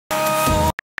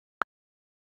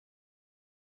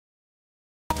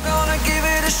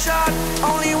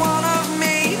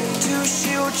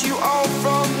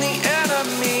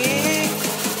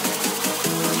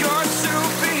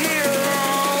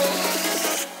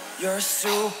You're a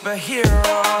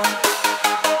superhero.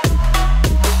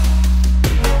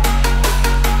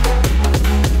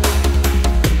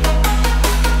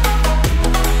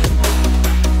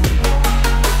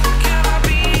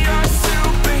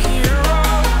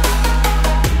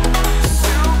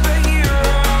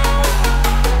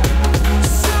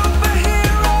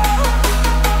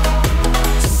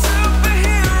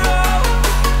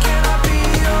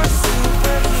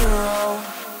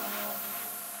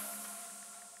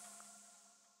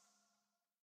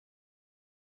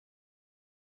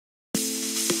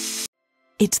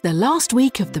 It's the last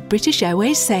week of the British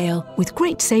Airways sale, with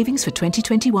great savings for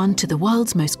 2021 to the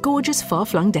world's most gorgeous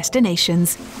far-flung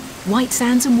destinations. White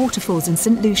sands and waterfalls in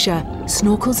St Lucia,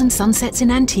 snorkels and sunsets in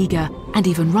Antigua, and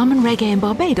even rum and reggae in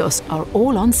Barbados are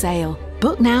all on sale.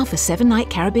 Book now for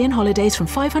 7-night Caribbean holidays from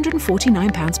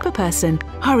 £549 per person.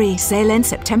 Hurry, sale ends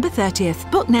September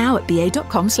 30th. Book now at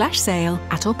ba.com/sale.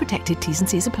 At all protected, T's and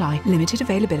C's apply. Limited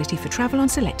availability for travel on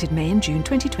selected May and June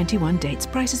 2021 dates.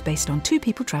 Prices based on 2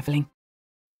 people travelling.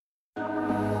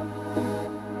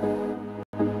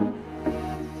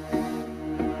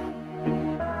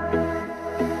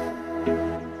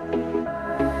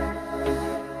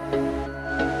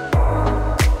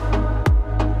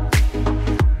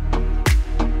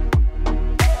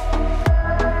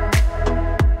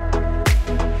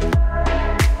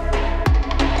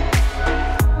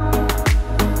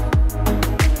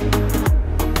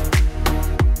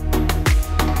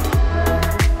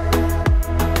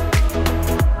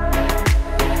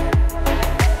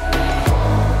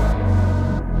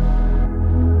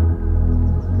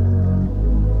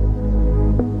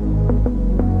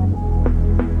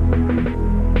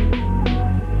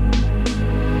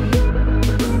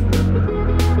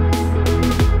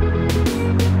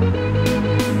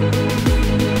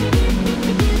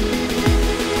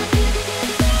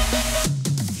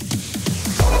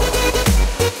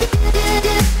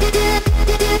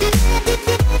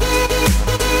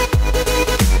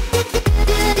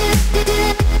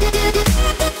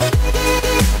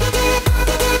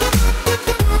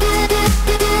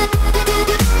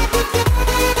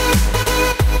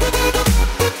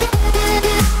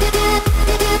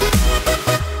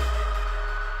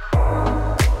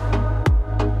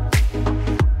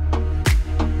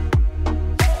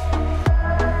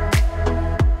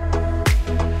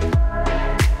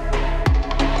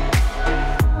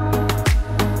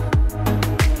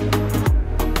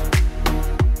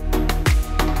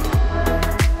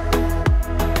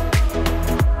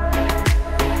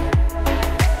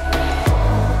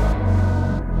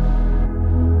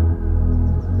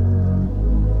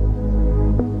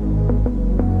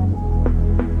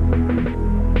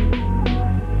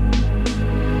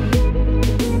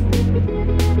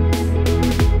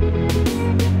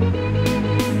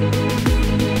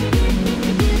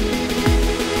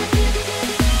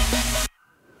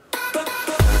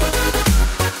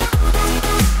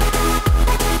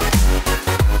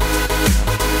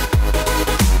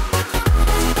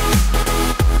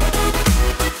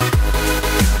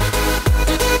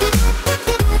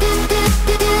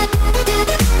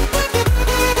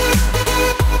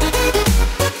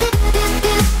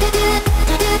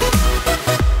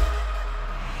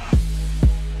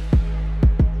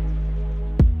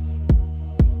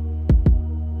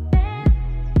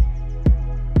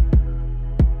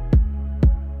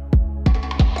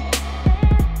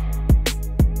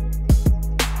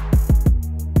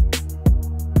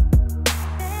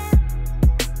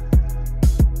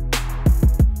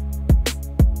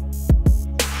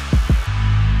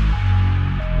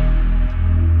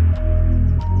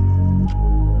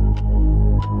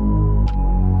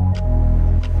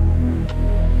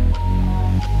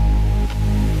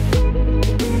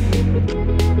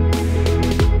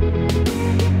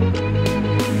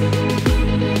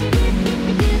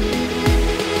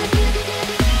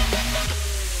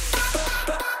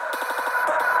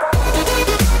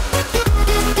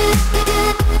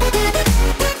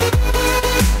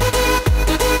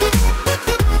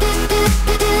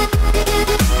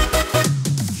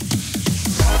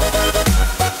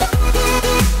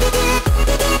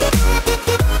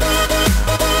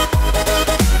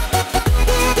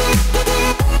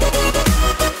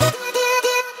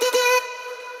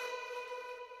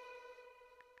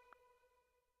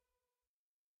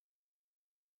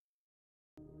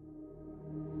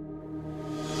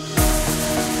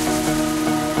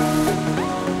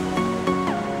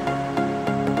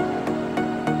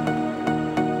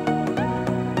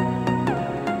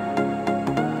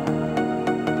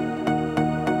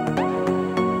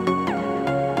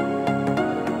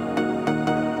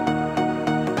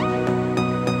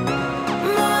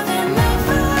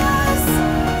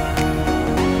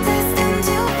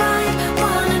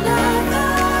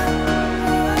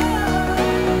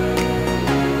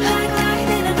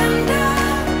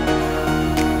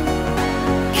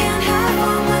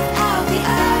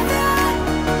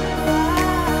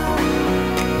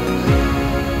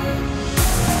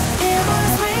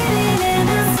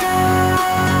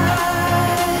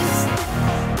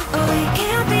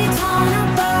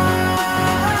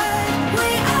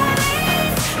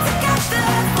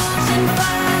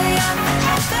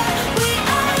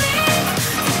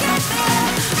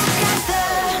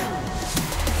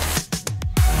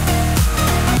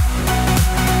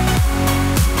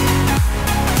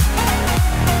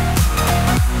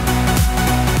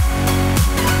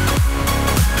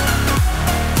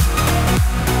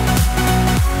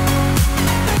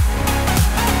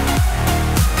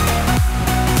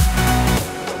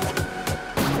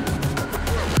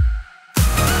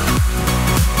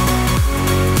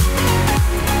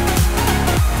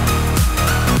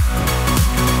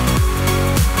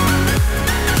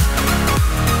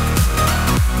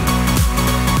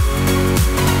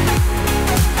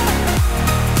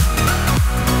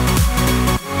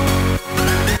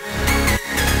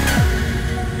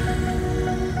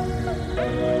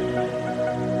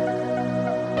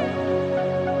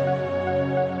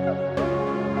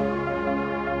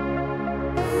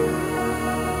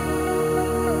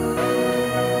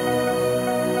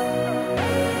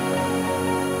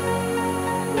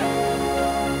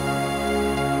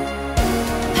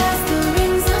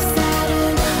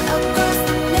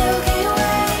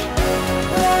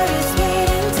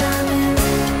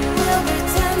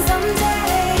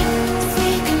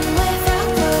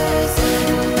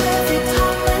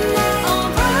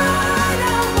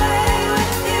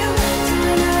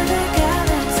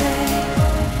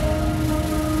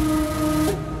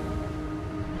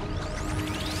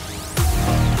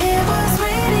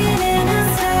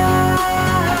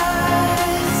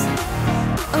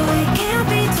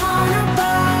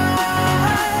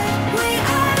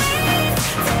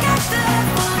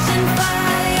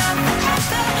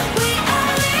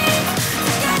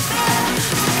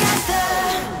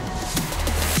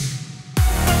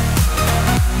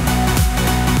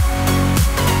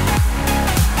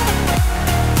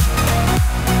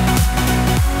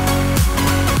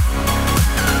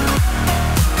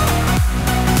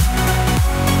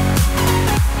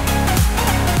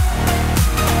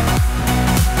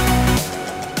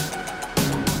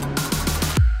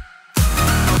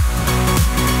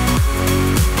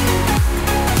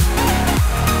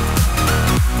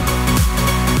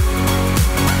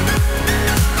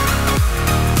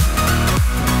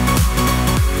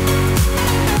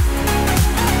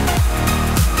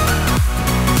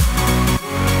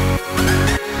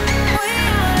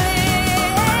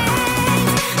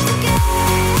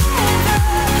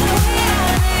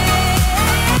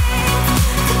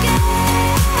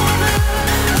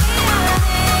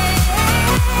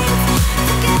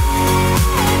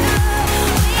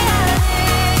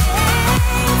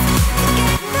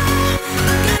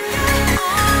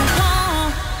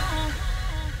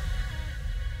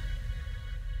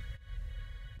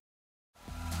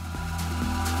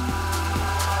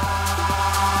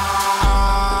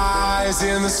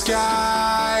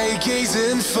 sky,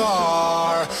 gazing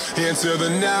far into the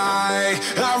night.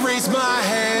 I raise my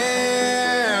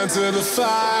hand to the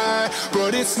fire,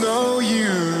 but it's no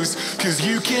use, 'cause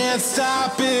you can't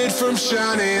stop it from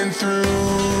shining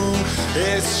through.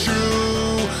 It's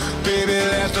true, baby,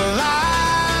 let the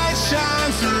light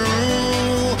shine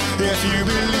through. If you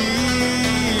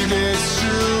believe it's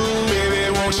true, baby,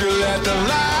 won't you let the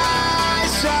light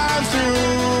shine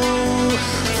through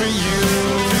for you,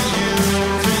 for you,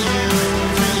 for you,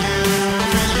 for you,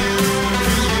 for you, for you, for you,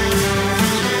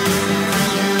 for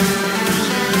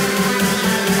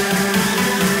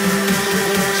you,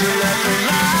 won't you let the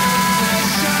light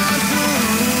shine through?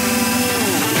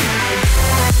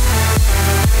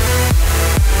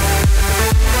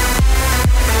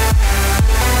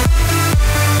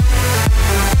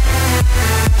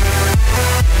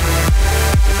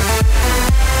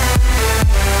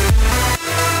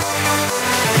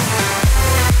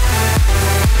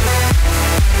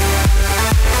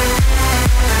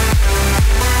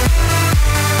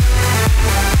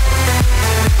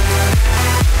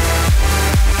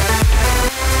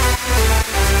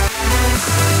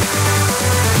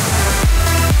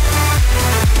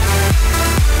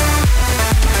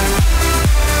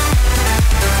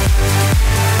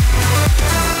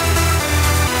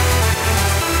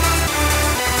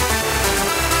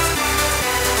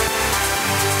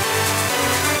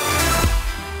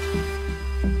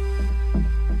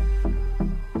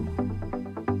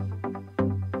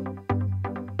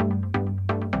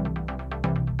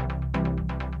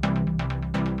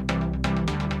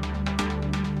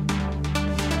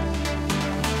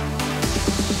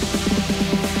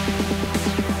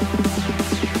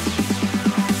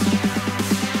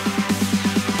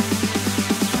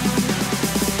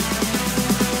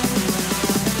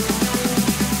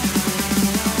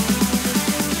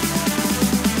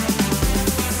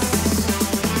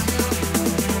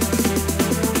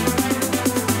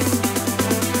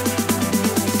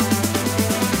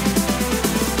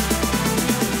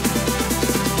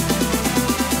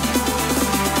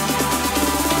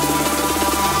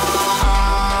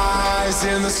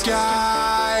 In the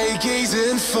sky,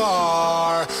 gazing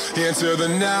far into the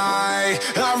night.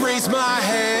 I raise my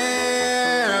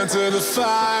hand to the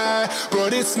fire,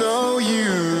 but it's no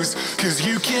use, 'cause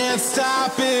you can't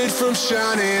stop it from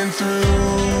shining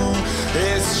through.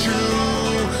 It's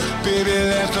true, baby,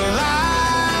 let the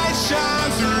light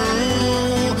shine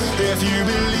through. If you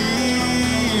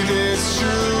believe it's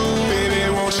true, baby,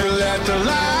 won't you let the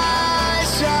light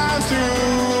shine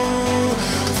through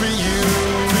for you.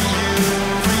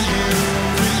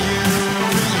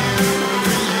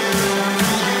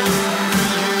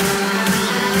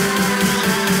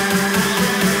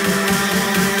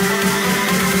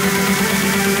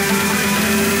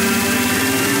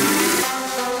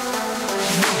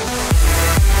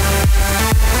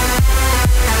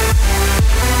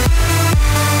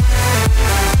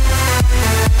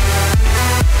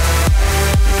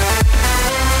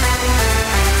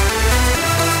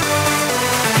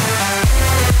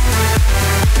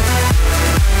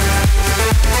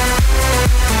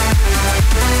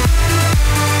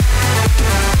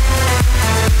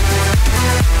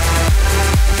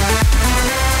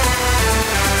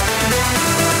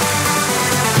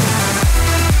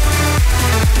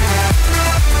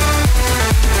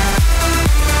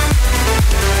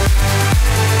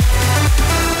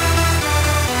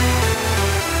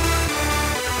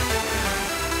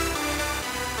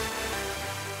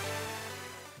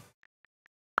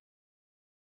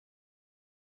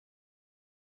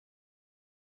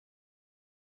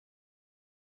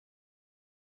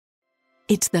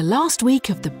 It's the last week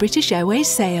of the British Airways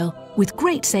sale, with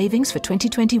great savings for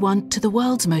 2021 to the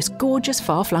world's most gorgeous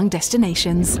far-flung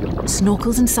destinations.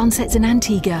 Snorkels and sunsets in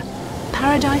Antigua,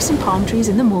 paradise and palm trees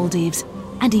in the Maldives,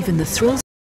 and even the thrills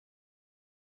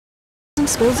and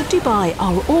spills of Dubai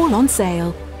are all on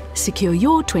sale. Secure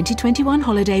your 2021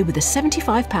 holiday with a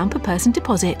 £75 per person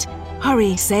deposit.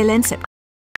 Hurry, sale ends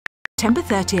September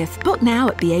 30th. Book now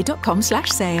at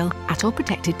ba.com/sale. At all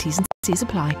protected, T's and C's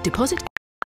apply. Deposit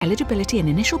eligibility and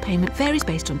initial payment varies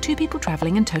based on 2 people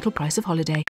travelling and total price of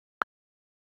holiday.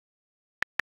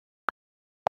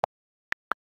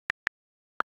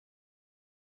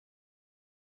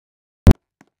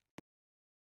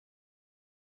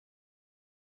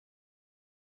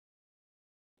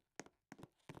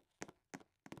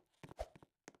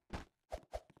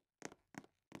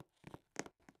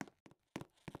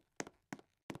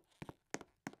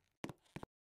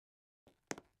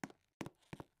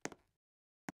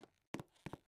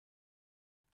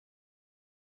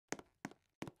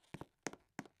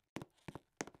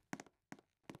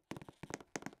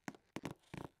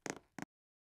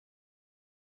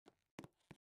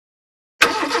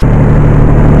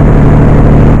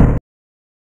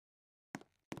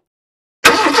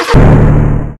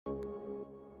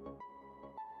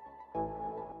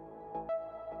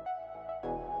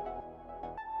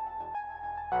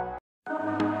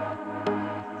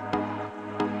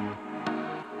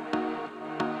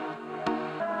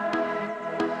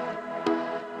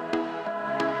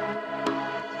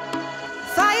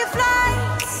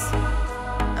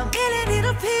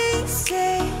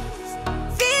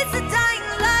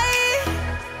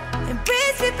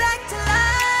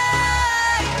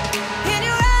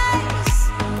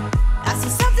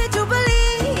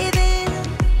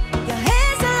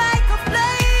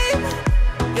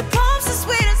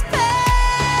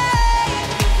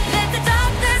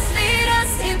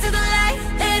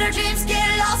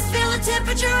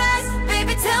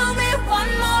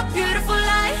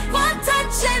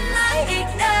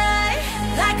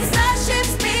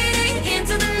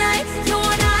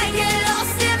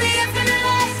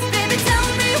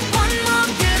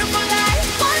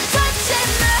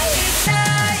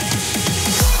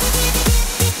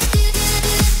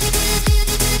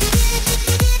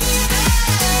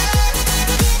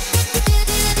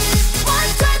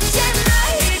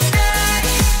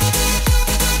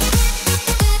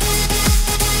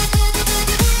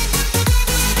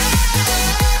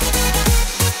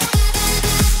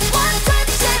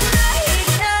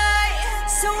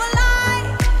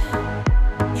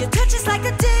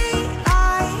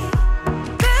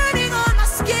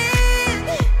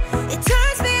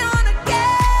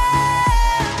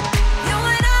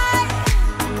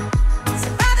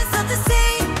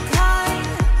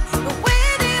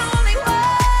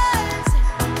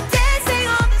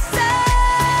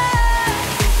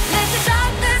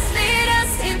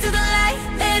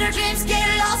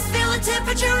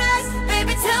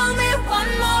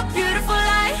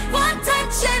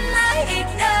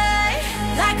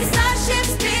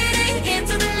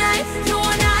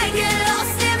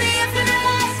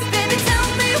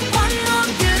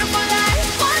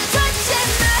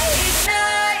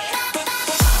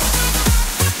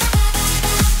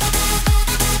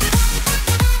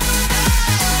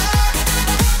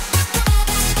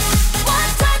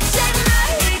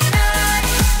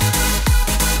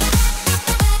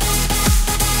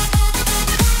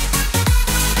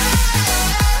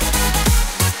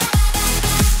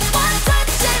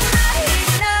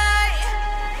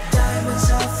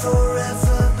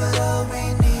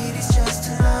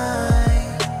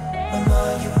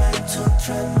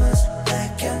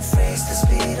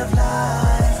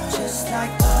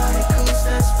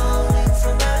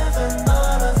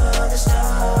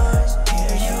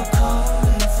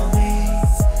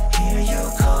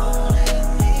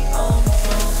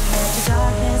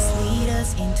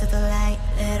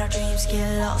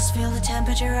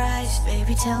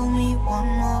 tell me one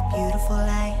more beautiful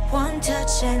lie. One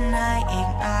touch and I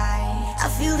ignite. I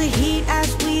feel the heat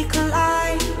as we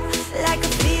collide, like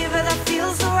a fever that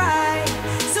feels so right.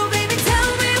 So baby, tell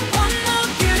me one more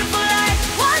beautiful lie.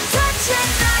 One touch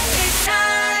and I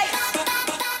ignite.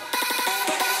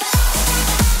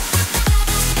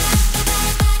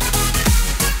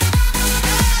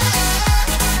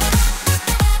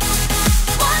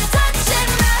 One touch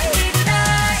and I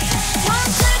ignite.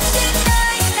 One touch and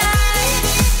I ignite.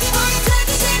 One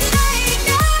touch and I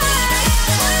ignite.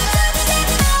 One touch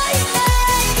and I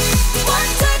ignite.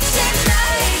 One touch and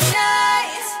I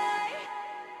ignite.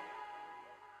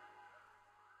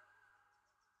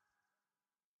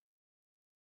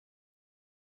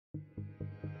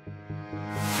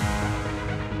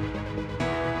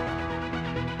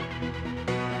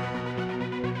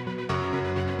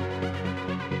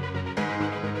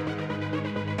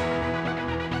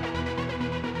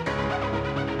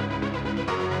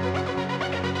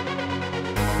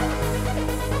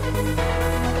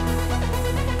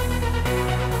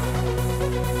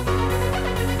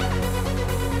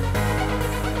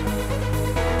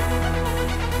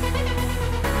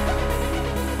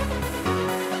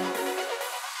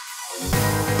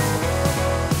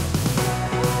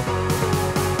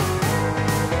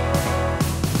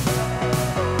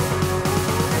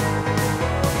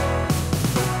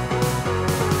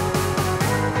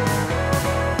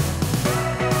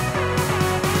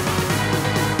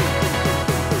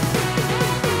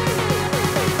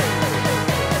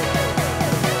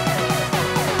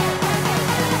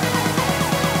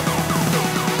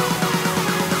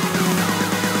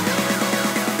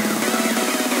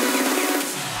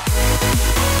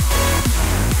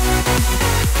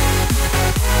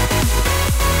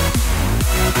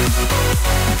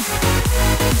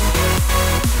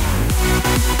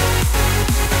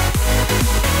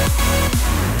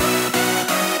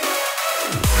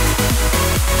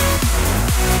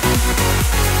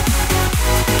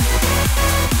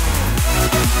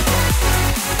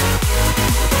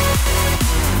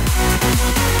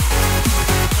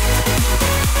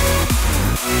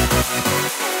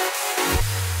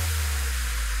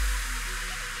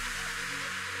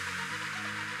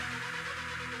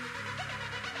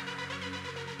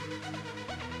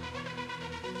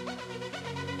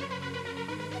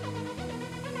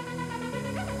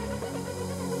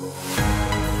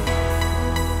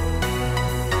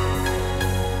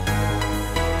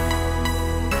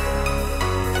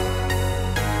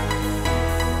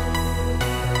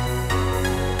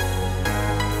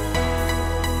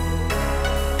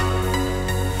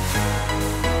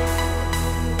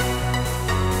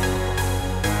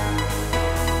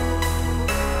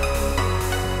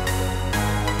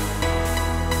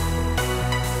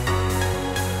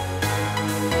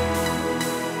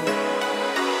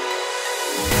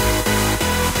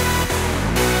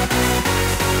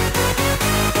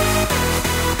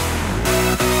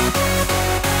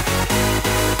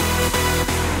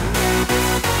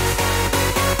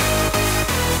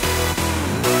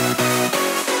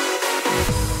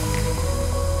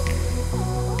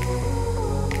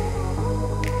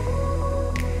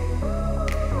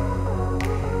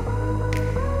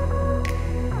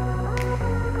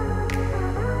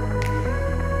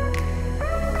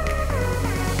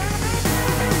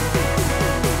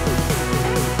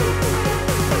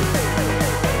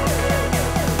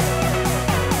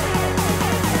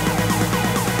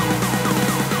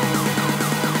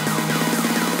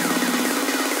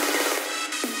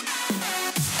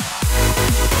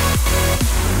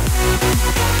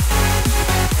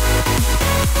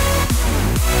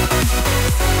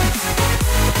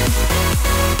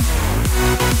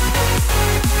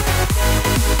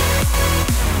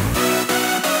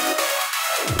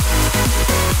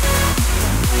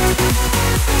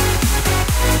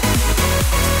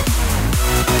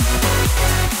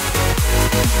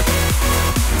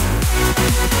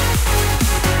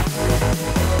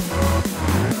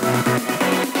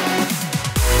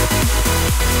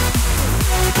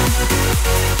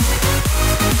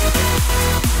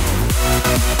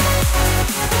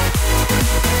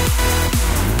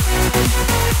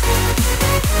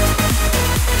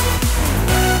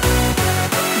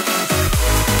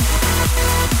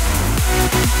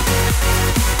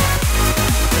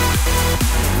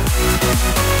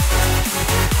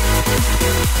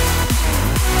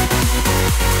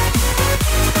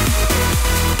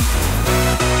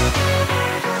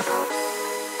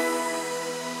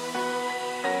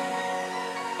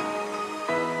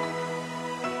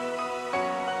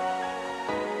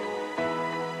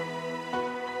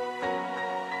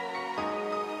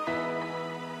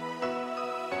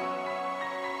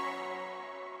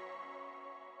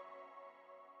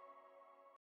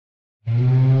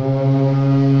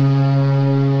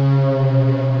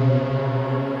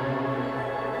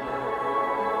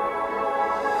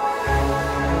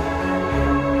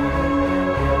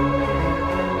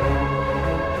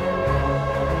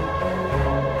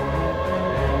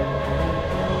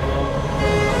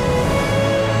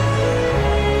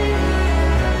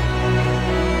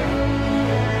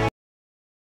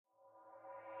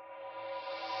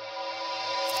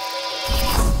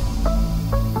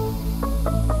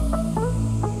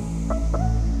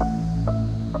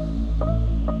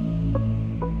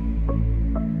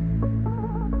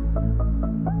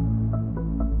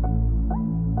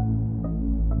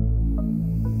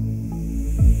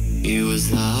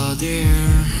 was out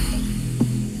there,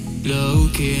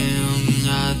 looking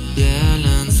at the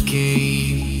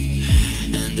landscape,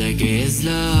 and I gazed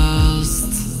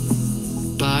lost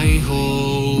by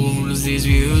all this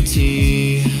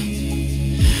beauty.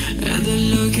 And I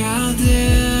look at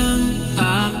them,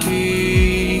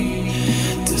 happy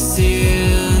to see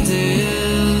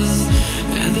this.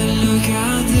 And I look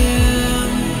at them,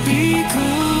 because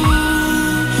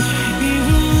it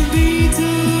won't be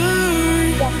done.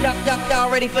 Y'all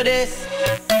ready for this?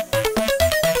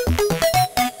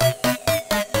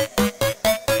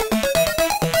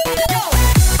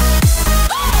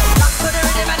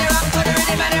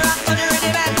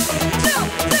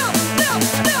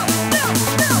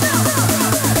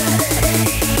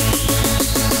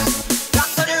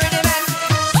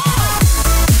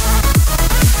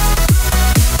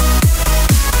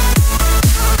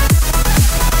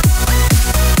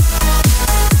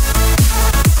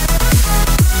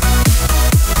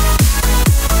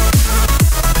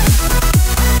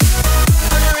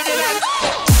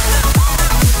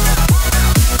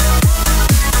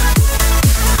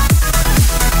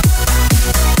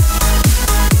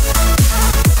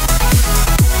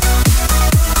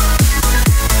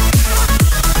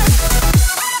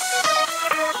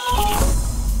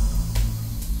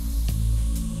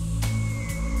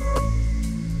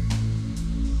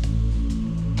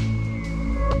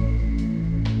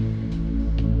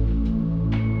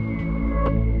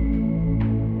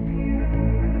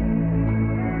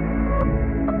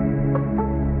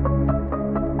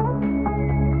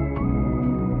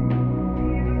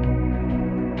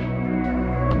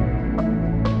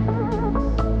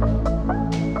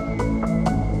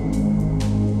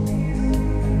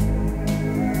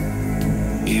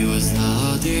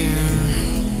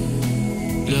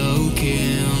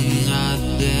 Looking at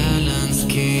the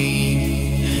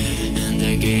landscape, and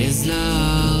I gazed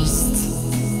lost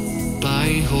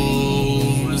by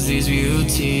all this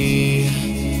beauty.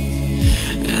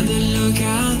 And I look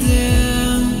at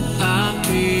them,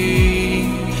 happy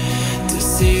to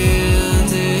see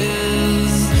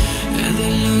this. And I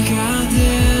look at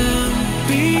them,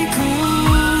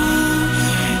 because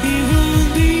it won't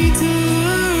be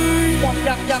done.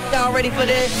 Y'all ready for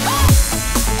this?